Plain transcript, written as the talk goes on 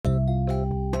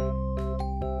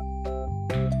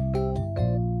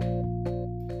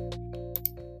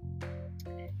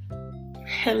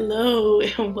Hello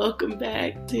and welcome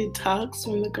back to Talks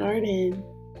from the Garden.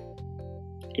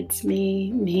 It's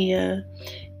me, Mia.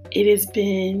 It has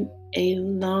been a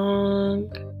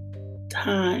long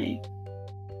time.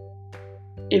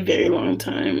 A very long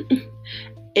time.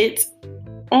 It's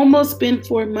almost been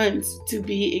 4 months to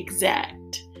be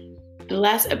exact. The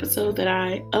last episode that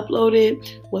I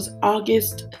uploaded was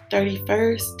August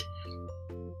 31st.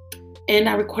 And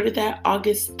I recorded that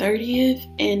August 30th,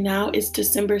 and now it's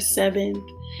December 7th.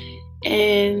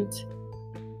 And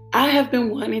I have been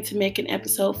wanting to make an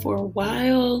episode for a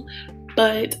while,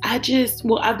 but I've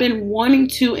been wanting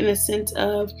to in the sense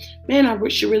of, man, I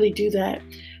should really do that.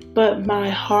 But my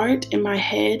heart and my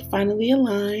head finally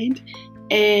aligned,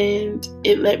 and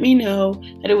it let me know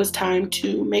that it was time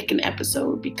to make an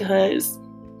episode because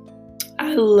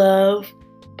I love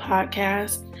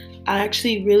podcasts. I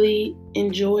actually really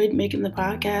enjoyed making the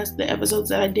podcast, the episodes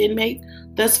that I did make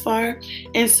thus far.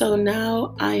 And so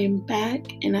now I am back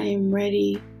and I am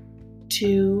ready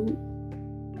to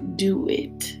do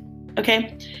it.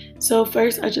 Okay. So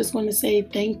first, I just want to say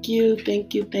thank you.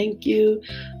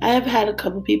 I have had a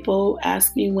couple people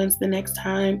ask me when's the next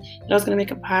time that I was going to make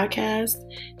a podcast.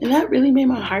 And that really made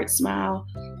my heart smile.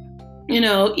 You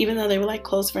know, even though they were like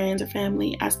close friends or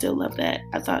family, I still love that.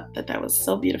 I thought that was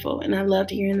so beautiful and I loved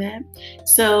hearing that.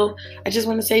 So I just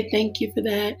want to say thank you for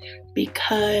that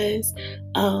because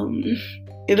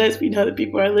it lets me know that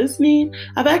people are listening.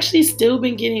 I've actually still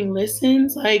been getting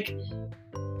listens. Like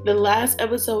the last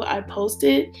episode I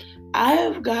posted, I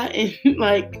have gotten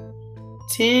like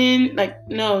 10,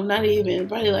 not even,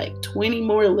 probably like 20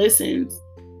 more listens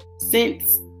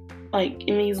since like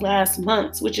in these last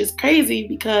months, which is crazy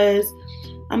because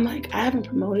I'm like, I haven't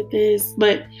promoted this,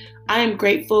 but I am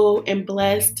grateful and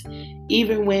blessed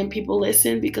even when people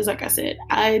listen because like I said,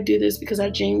 I do this because I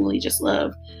genuinely just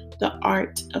love the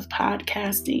art of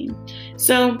podcasting.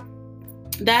 So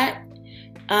that,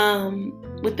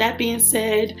 with that being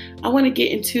said, I want to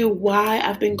get into why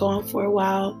I've been gone for a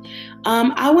while.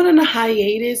 I went on a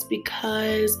hiatus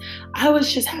because I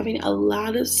was just having a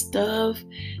lot of stuff,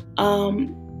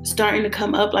 starting to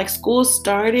come up. Like school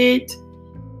started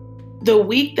the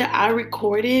week that I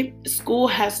recorded. School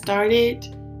has started.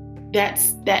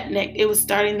 It was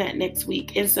starting that next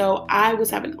week, and so I was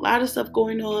having a lot of stuff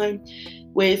going on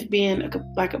with being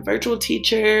a virtual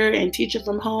teacher and teaching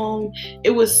from home. It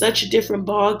was such a different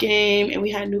ball game, and we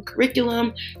had new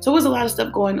curriculum, so it was a lot of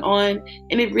stuff going on,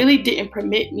 and it really didn't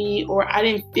permit me, or I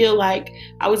didn't feel like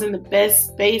I was in the best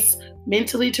space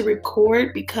mentally to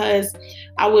record because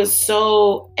I was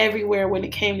so everywhere when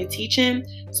it came to teaching.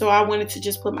 So I wanted to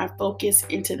just put my focus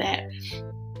into that.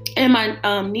 And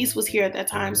my niece was here at that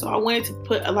time, so I wanted to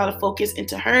put a lot of focus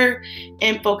into her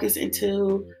and focus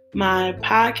into my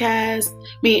podcast,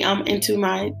 into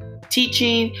my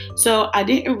teaching. So I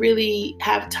didn't really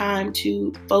have time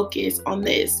to focus on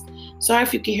this. Sorry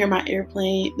if you can hear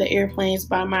the airplanes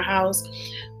by my house.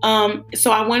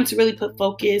 So I wanted to really put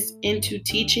focus into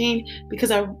teaching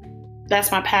because that's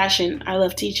my passion. I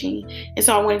love teaching. And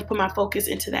so I wanted to put my focus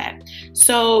into that.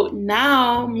 So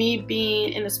now me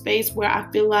being in a space where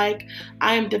I feel like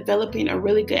I am developing a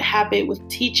really good habit with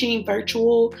teaching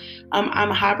virtual. I'm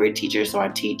a hybrid teacher, so I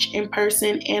teach in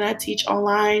person and I teach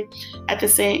online at the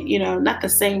same, not the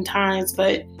same times,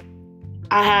 but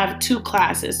I have 2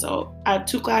 classes. So I have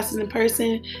 2 classes in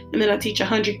person and then I teach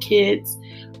 100 kids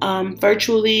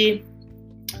virtually.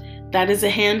 That is a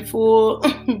handful.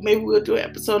 Maybe we'll do an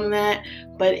episode on that,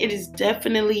 but it is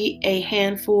definitely a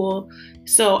handful.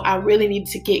 So I really need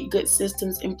to get good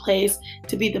systems in place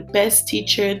to be the best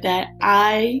teacher that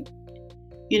I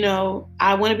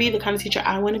want to be, the kind of teacher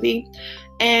I want to be.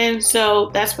 And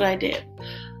so that's what I did.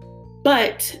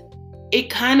 But it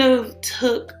kind of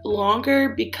took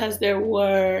longer because there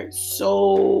were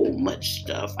so much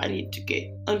stuff I needed to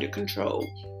get under control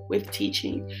with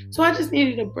teaching. So I just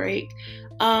needed a break.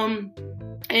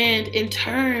 And in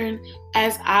turn,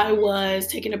 as I was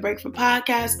taking a break from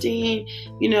podcasting,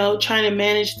 trying to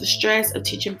manage the stress of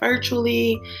teaching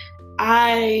virtually,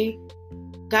 I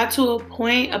got to a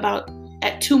point about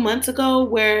 2 months ago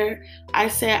where I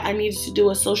said I needed to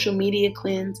do a social media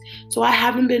cleanse. So I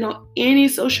haven't been on any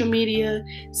social media,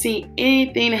 seen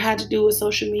anything that had to do with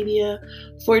social media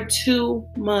for 2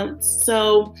 months.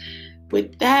 So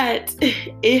with that,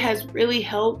 it has really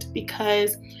helped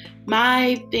because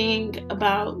my thing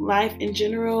about life in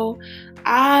general,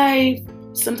 I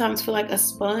sometimes feel like a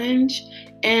sponge,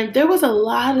 and there was a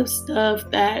lot of stuff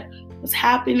that was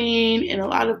happening and a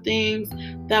lot of things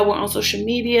that were on social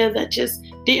media that just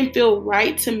didn't feel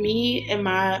right to me and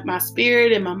my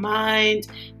spirit and my mind,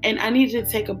 and I needed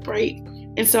to take a break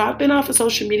And so I've been off of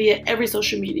social media, every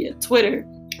social media, Twitter,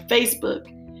 Facebook,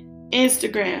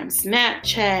 Instagram,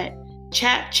 Snapchat,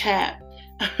 Chat.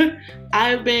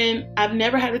 I've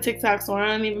never had a TikTok, so I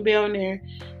don't even be on there.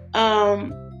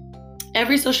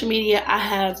 Every social media I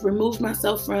have removed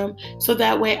myself from, so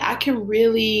that way I can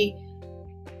really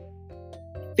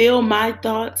fill my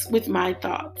thoughts with my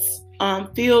thoughts.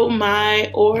 Fill my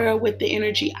aura with the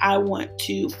energy I want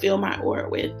to fill my aura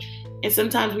with. And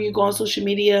sometimes when you go on social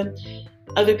media,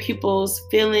 other people's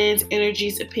feelings,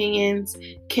 energies, opinions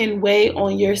can weigh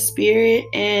on your spirit.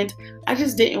 And I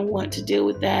just didn't want to deal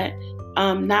with that.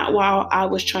 Not while I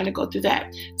was trying to go through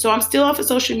that. So I'm still off of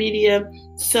social media.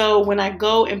 So when I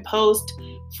go and post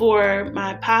for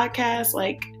my podcast,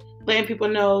 like letting people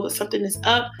know something is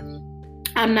up,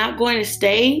 I'm not going to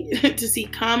stay to see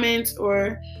comments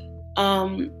or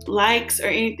likes or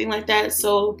anything like that.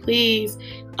 So please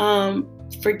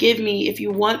forgive me. If you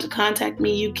want to contact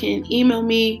me, you can email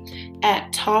me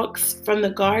at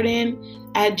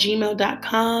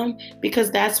talksfromthegarden@gmail.com,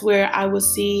 because that's where I will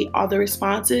see all the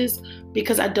responses,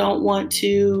 because I don't want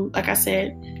to, like I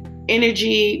said,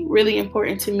 energy really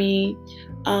important to me.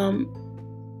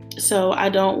 So I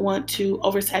don't want to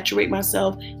oversaturate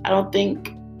myself. I don't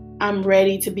think I'm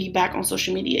ready to be back on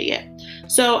social media yet.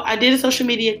 So I did a social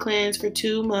media cleanse for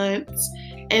 2 months.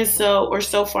 And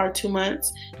so far 2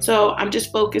 months. So I'm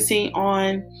just focusing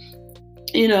on,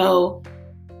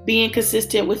 being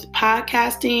consistent with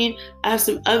podcasting. I have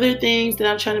some other things that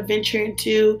I'm trying to venture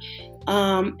into,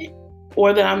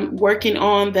 or that I'm working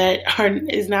on that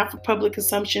is not for public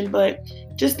consumption, but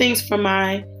just things from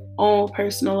my own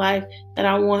personal life that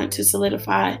I want to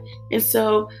solidify. And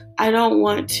so I don't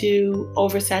want to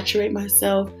oversaturate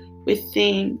myself with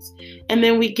things. And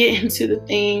then we get into the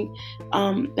thing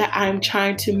that I'm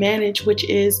trying to manage, which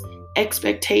is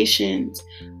expectations.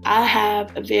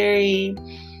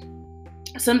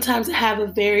 Sometimes I have a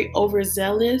very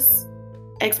overzealous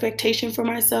expectation for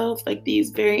myself, like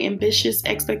these very ambitious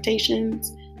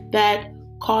expectations that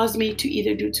cause me to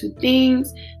either do two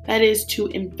things, that is to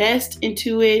invest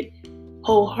into it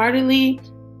wholeheartedly,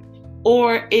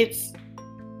 or it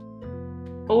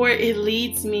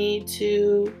leads me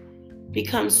to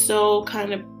become so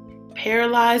kind of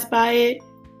paralyzed by it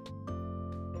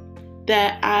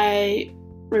that I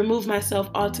remove myself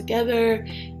altogether,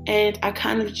 and I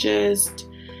kind of just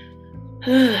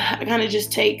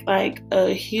take like a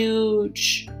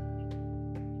huge,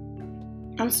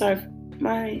 I'm sorry,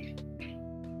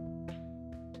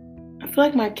 I feel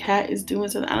like my cat is doing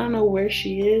something. I don't know where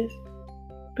she is,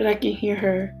 but I can hear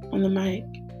her on the mic.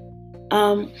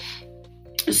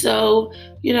 So,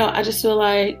 I just feel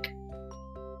like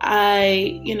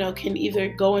I, can either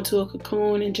go into a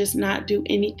cocoon and just not do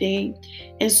anything.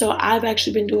 And so I've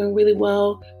actually been doing really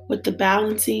well with the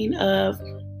balancing of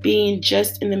being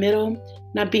just in the middle,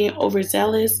 not being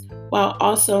overzealous, while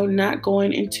also not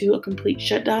going into a complete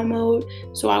shutdown mode.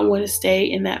 So I want to stay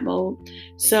in that mode.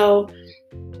 So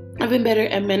I've been better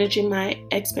at managing my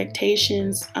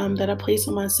expectations that I place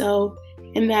on myself,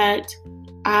 and that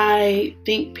I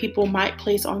think people might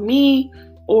place on me,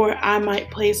 or I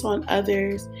might place on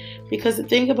others. Because the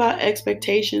thing about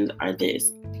expectations are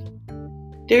this: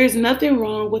 there is nothing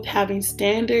wrong with having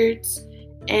standards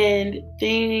and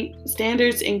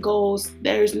goals.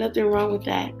 There's nothing wrong with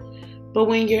that. But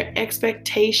when your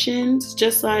expectations,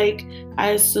 just like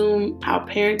I assume how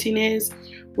parenting is,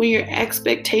 when your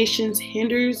expectations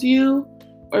hinders you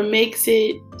or makes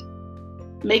it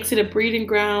a breeding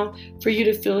ground for you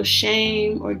to feel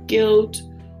shame or guilt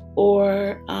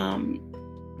or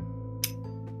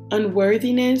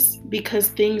unworthiness because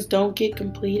things don't get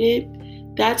completed,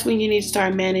 that's when you need to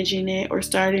start managing it or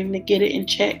starting to get it in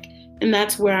check. And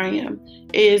that's where I am,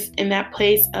 is in that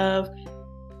place of,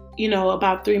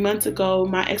 about 3 months ago,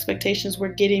 my expectations were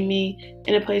getting me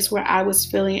in a place where I was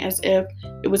feeling as if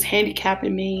it was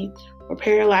handicapping me or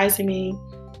paralyzing me,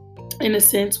 in a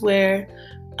sense where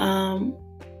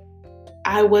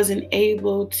I wasn't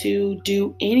able to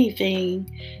do anything.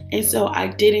 And so I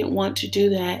didn't want to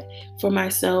do that for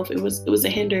myself. It was a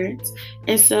hindrance.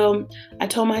 And so I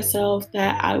told myself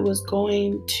that I was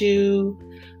going to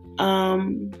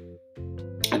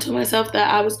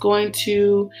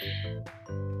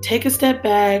take a step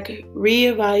back,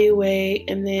 reevaluate,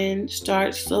 and then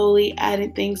start slowly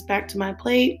adding things back to my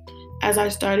plate as I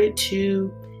started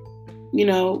to,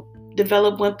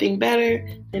 develop one thing better,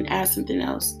 then add something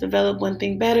else. Develop one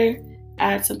thing better,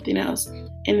 add something else.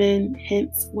 And then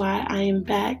hence why I am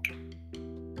back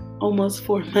almost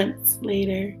 4 months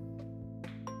later.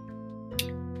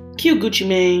 Cute Gucci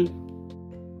Mane.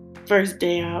 First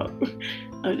day out.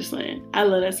 I'm just saying. I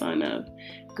love that song though.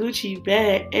 Gucci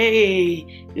bag, hey,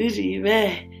 Gucci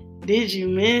bag. Did you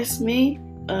miss me?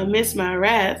 Miss my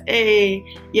wrath, hey.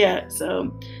 Yeah, so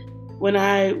when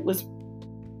I was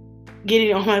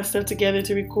getting all my stuff together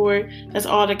to record, that's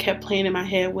all that kept playing in my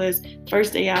head was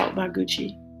First Day Out by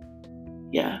Gucci.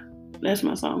 Yeah, that's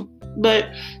my song. But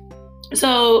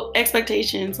so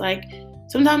expectations, like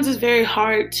sometimes it's very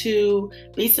hard to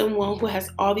be someone who has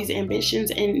all these ambitions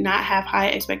and not have high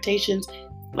expectations.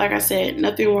 Like I said,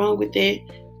 nothing wrong with it,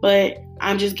 but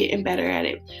I'm just getting better at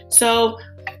it. So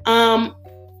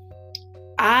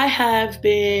I have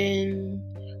been,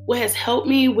 what has helped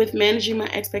me with managing my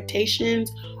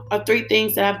expectations are 3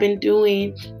 things that I've been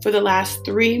doing for the last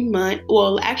 3 months.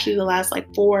 Well, actually the last like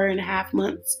 4.5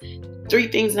 months. 3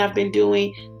 things that I've been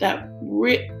doing that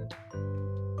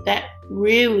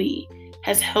really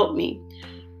has helped me.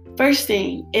 First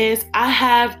thing is I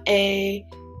have a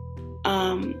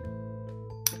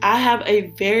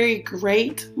very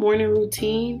great morning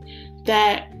routine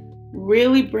that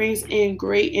really brings in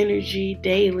great energy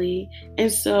daily.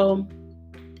 And so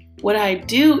what I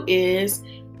do is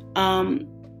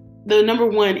the number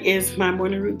 1 is my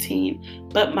morning routine,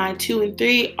 but my 2 and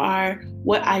 3 are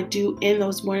what I do in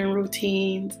those morning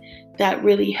routines that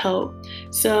really help.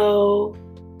 So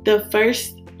the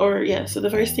first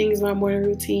thing is my morning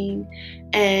routine,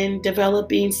 and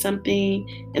developing something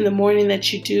in the morning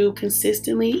that you do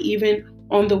consistently, even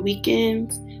on the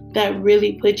weekends, that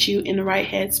really puts you in the right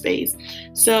headspace.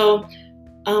 So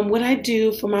what I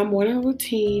do for my morning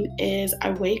routine is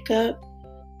I wake up,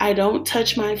 I don't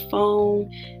touch my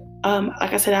phone.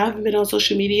 Like I said, I haven't been on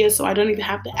social media, so I don't even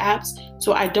have the apps.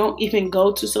 So I don't even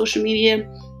go to social media.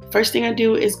 First thing I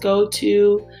do is go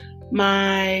to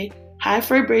my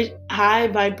high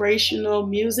vibrational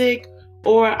music,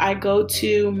 or I go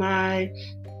to my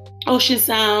ocean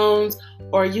sounds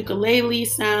or ukulele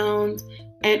sounds,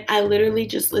 and I literally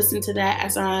just listen to that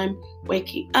as I'm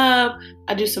waking up.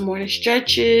 I do some morning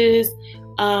stretches,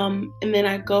 and then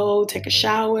I go take a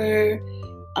shower.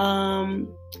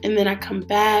 And then I come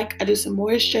back, I do some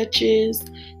more stretches,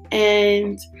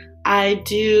 and I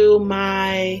do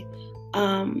my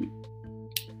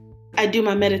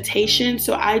meditation.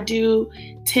 So I do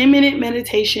 10-minute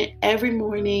meditation every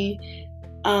morning.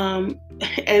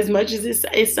 As much as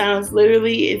it sounds,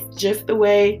 literally, it's just the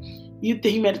way you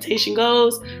think meditation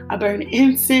goes. I burn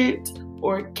incense,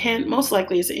 or most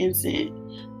likely it's an incense.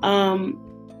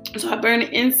 So I burn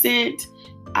an incense.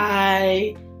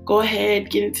 I go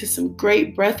ahead, get into some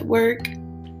great breath work.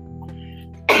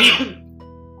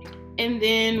 And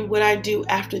then what I do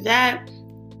after that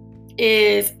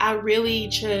is I really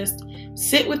just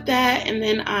sit with that, and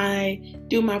then I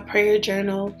do my prayer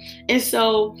journal. And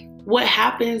so what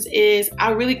happens is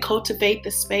I really cultivate the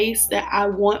space that I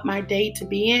want my day to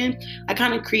be in. I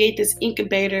kind of create this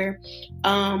incubator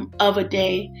of a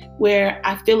day where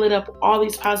I fill it up with all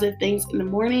these positive things in the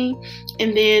morning,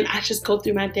 and then I just go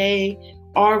through my day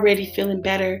already feeling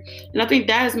better. And I think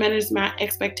that has managed my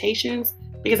expectations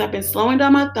because I've been slowing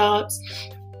down my thoughts.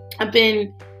 I've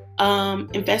been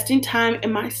investing time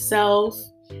in myself.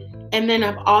 And then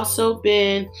I've also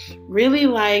been really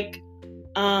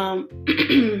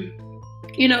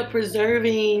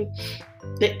preserving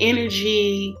the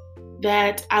energy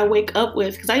that I wake up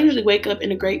with. Because I usually wake up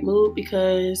in a great mood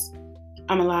because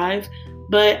I'm alive.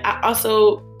 But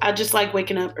I just like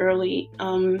waking up early. I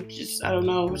don't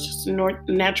know, it's just a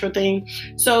natural thing.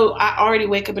 So I already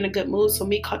wake up in a good mood. So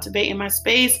me cultivating my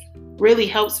space really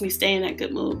helps me stay in that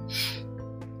good mood.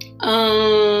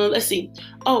 Let's see.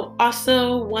 Oh,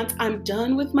 also, once I'm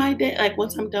done with my day,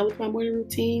 once I'm done with my morning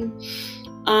routine,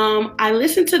 I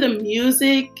listen to the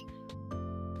music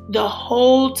the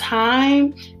whole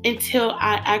time until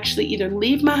I actually either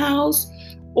leave my house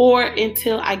or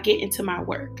until I get into my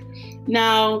work.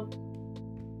 Now,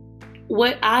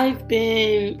 what I've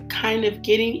been kind of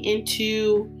getting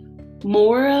into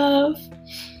more of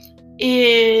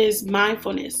is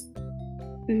mindfulness.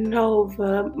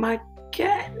 Nova, my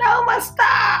cat, Nova,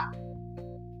 stop!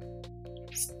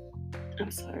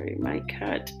 I'm sorry, my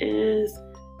cat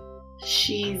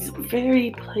she's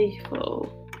very playful.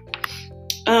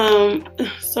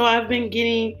 So I've been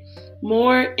getting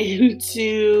more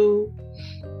into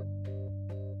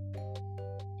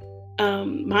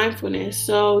mindfulness.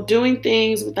 So doing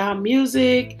things without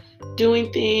music,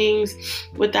 doing things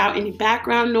without any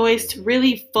background noise to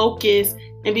really focus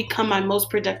and become my most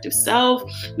productive self.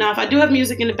 Now, if I do have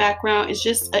music in the background, it's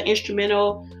just an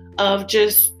instrumental of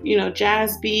just,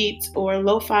 jazz beats or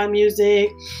lo-fi music.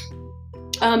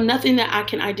 Nothing that I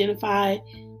can identify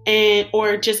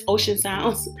or just ocean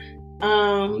sounds.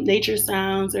 nature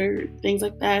sounds or things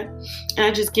like that. And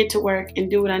I just get to work and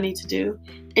do what I need to do.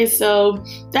 And so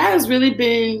that has really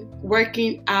been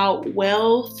working out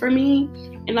well for me.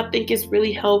 And I think it's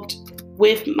really helped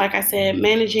with, like I said,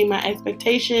 managing my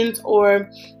expectations or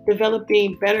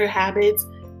developing better habits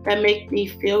that make me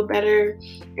feel better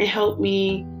and help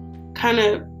me kind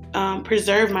of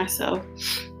preserve myself.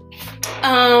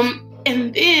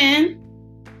 And then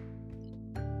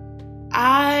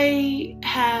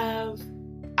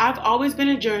I've always been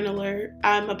a journaler.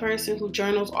 I'm a person who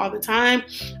journals all the time.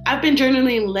 I've been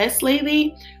journaling less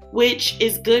lately, which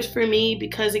is good for me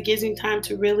because it gives me time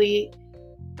to really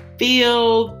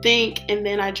feel, think, and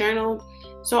then I journal.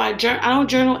 So I don't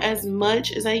journal as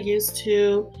much as I used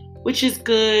to, which is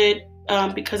good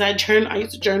because I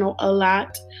used to journal a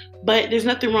lot. But there's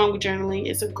nothing wrong with journaling.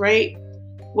 It's a great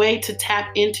way to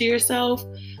tap into yourself.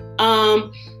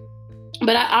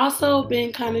 But I also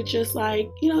been kind of just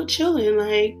chilling,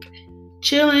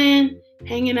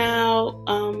 hanging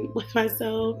out with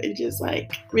myself and just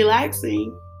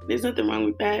relaxing. There's nothing wrong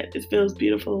with that. It feels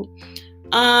beautiful.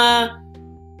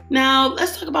 Now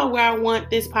let's talk about where I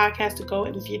want this podcast to go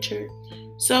in the future.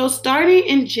 So starting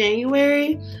in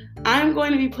January, I'm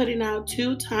going to be putting out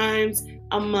 2 times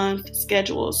a month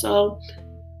schedule. So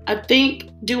I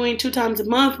think doing 2 times a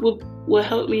month will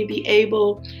help me be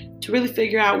able to really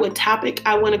figure out what topic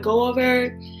I want to go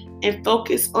over and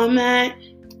focus on that.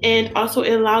 And also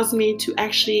it allows me to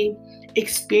actually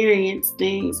experience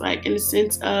things in the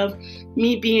sense of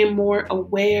me being more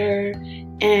aware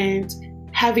and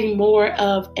having more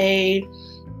of a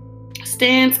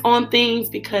stance on things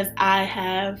because I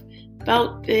have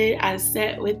felt it, I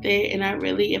sat with it, and I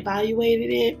really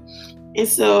evaluated it. And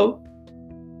so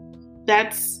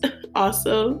that's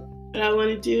also what I want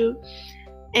to do.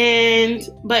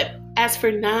 But as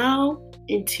for now,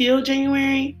 until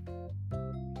January,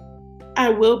 I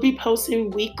will be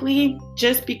posting weekly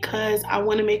just because I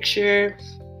want to make sure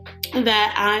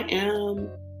that I am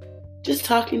just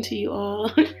talking to you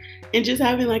all and just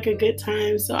having a good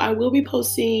time. So I will be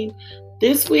posting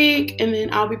this week and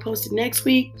then I'll be posting next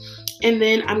week. And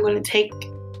then I'm going to take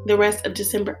the rest of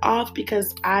December off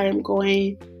because I am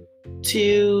going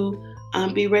to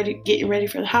be getting ready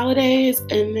for the holidays.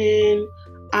 And then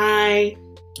I'm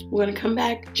going to come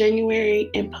back January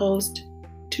and post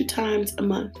 2 times a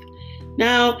month.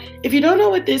 Now, if you don't know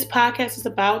what this podcast is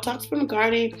about, Talks from the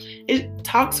Garden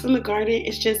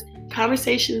is just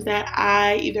conversations that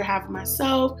I either have with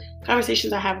myself,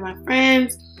 conversations I have with my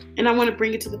friends, and I want to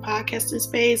bring it to the podcasting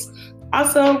space.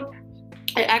 Also,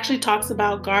 it actually talks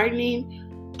about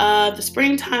gardening. The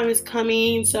springtime is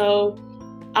coming, so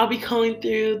I'll be going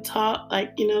through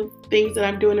things that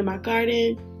I'm doing in my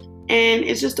garden. And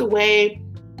it's just a way,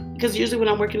 because usually when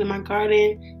I'm working in my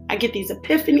garden, I get these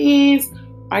epiphanies,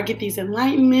 or I get these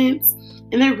enlightenments,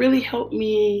 and they really help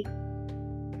me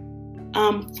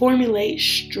formulate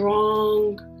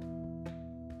strong,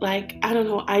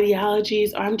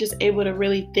 ideologies, or I'm just able to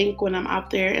really think when I'm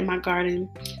out there in my garden.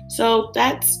 So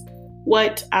that's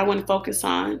what I want to focus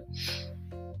on.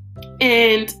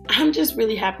 And I'm just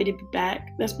really happy to be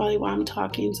back. That's probably why I'm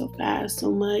talking so fast,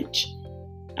 so much.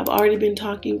 I've already been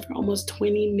talking for almost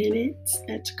 20 minutes.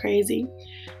 That's crazy.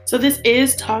 So this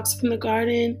is Talks from the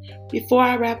Garden. Before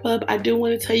I wrap up, I do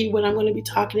want to tell you what I'm going to be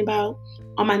talking about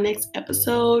on my next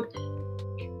episode.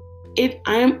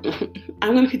 I'm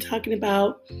going to be talking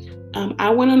about, I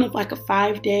went on a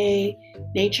 5-day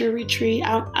nature retreat.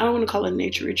 I don't want to call it a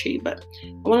nature retreat, but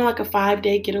I went on a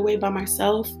 5-day getaway by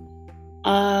myself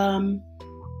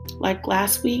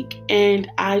last week,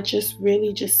 and I just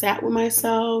really sat with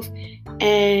myself,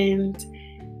 and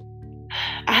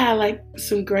I had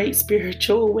some great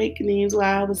spiritual awakenings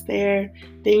while I was there,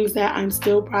 things that I'm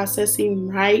still processing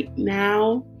right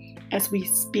now as we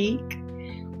speak,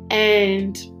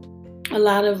 and a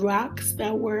lot of rocks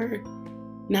that were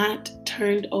not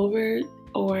turned over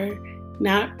or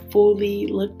not fully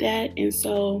looked at. And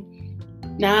so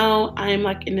now I'm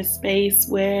in a space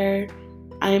where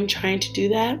I am trying to do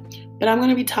that. But I'm going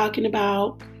to be talking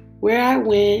about where I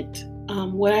went,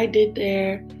 what I did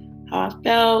there, how I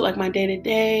felt, my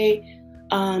day-to-day,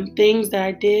 things that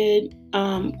I did,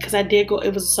 because I did go,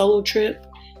 it was a solo trip.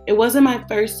 It wasn't my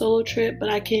first solo trip, but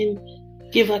I can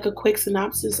give a quick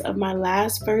synopsis of my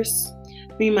first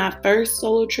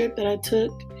solo trip that I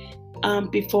took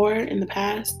before in the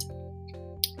past,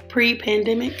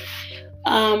 pre-pandemic.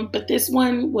 But this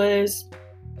one was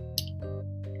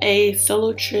a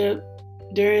solo trip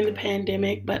during the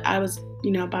pandemic, but I was,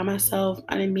 by myself.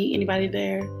 I didn't meet anybody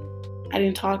there. I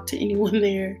didn't talk to anyone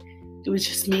there. It was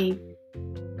just me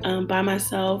by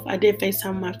myself. I did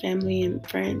FaceTime with my family and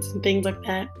friends and things like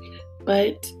that.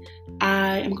 but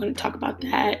I am going to talk about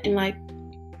that and like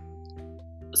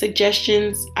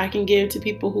suggestions I can give to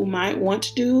people who might want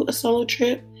to do a solo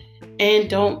trip and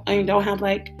don't have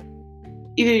like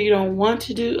either you want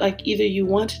to do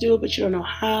it but you don't know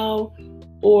how,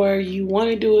 or you want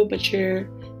to do it but you're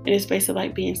in a space of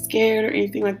like being scared or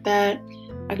anything like that.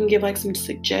 I can give like some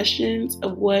suggestions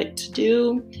of what to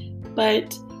do,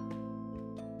 but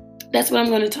that's what I'm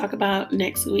going to talk about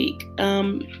next week.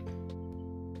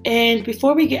 And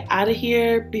before we get out of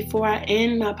here, before I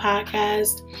end my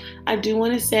podcast, I do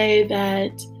want to say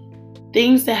that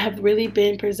things that have really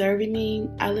been preserving me,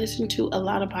 I listen to a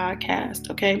lot of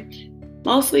podcasts, okay?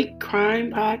 Mostly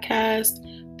crime podcasts.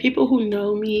 People who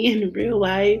know me in real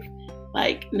life,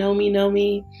 like know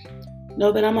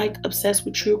that I'm like obsessed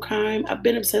with true crime. I've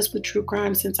been obsessed with true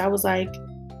crime since I was like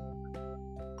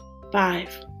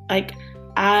 5. Like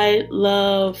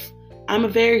I'm a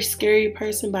very scary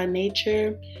person by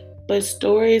nature, but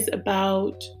stories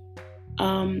about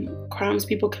crimes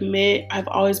people commit have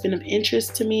always been of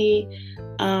interest to me.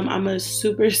 I'm a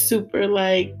super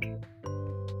like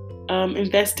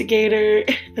investigator,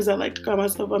 as I like to call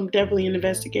myself. I'm definitely an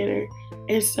investigator.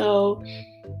 And so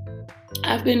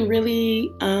I've been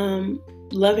really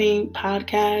loving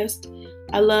podcasts.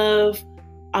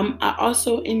 I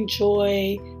also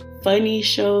enjoy funny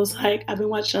shows. Like I've been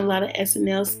watching a lot of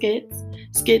SNL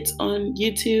skits on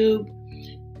YouTube.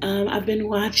 I've been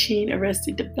watching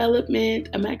Arrested Development.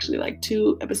 I'm actually like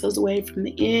 2 episodes away from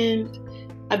the end.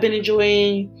 I've been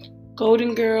enjoying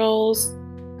Golden Girls,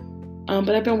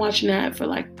 but I've been watching that for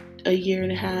like a year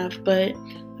and a half. But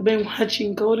I've been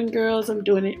watching Golden Girls. I'm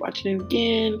watching it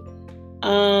again.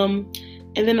 And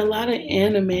then a lot of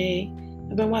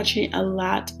anime. I've been watching a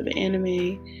lot of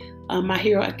anime. My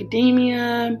Hero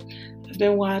Academia. I've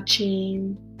been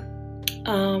watching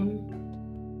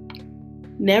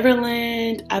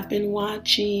Neverland. I've been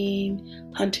watching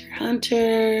Hunter x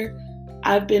Hunter.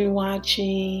 I've been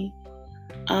watching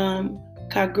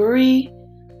Kaguri.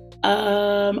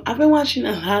 I've been watching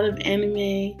a lot of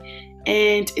anime,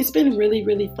 and it's been really,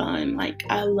 really fun. Like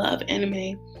I love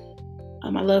anime. I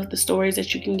love the stories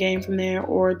that you can gain from there,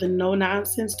 or the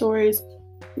no-nonsense stories,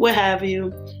 what have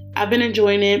you. I've been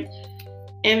enjoying it.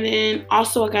 And then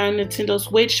also I got a Nintendo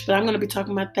Switch, but I'm going to be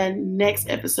talking about that next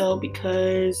episode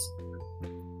because,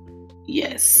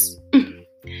 yes.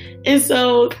 And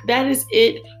so that is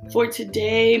it for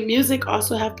today. Music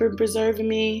also have been preserving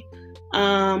me.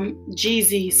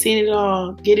 Jeezy, Seen It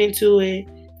All, Get Into It.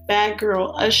 Bad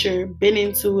Girl, Usher, been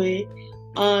into it.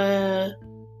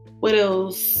 What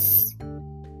else?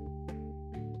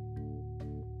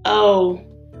 Oh,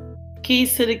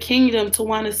 Keys to the Kingdom,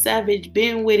 Tawana Savage,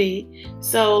 been with it.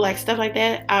 So like stuff like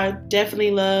that, I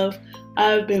definitely love.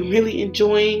 I've been really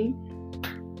enjoying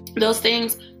those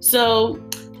things. So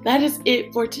that is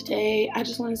it for today. I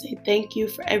just want to say thank you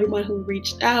for everyone who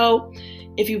reached out.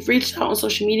 If you've reached out on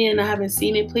social media and I haven't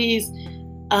seen it, please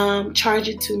charge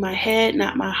it to my head,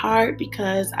 not my heart,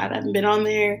 because I haven't been on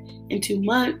there in 2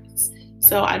 months.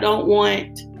 So I don't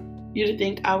want you to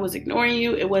think I was ignoring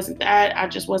you. It wasn't that. I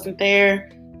just wasn't there,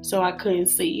 so I couldn't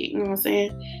see it. You know what I'm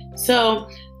saying? So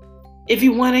if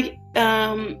you want to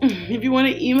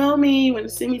email me, you want to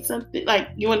send me something, like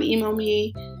you want to email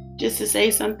me just to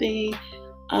say something,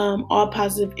 all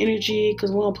positive energy,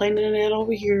 because we don't play none of that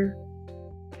over here.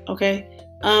 Okay.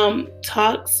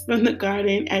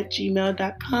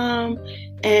 talksfromthegarden@gmail.com.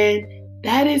 And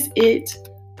that is it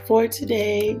for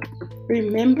today.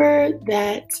 Remember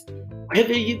that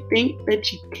whether you think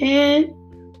that you can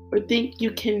or think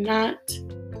you cannot,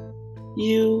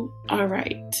 you are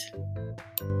right.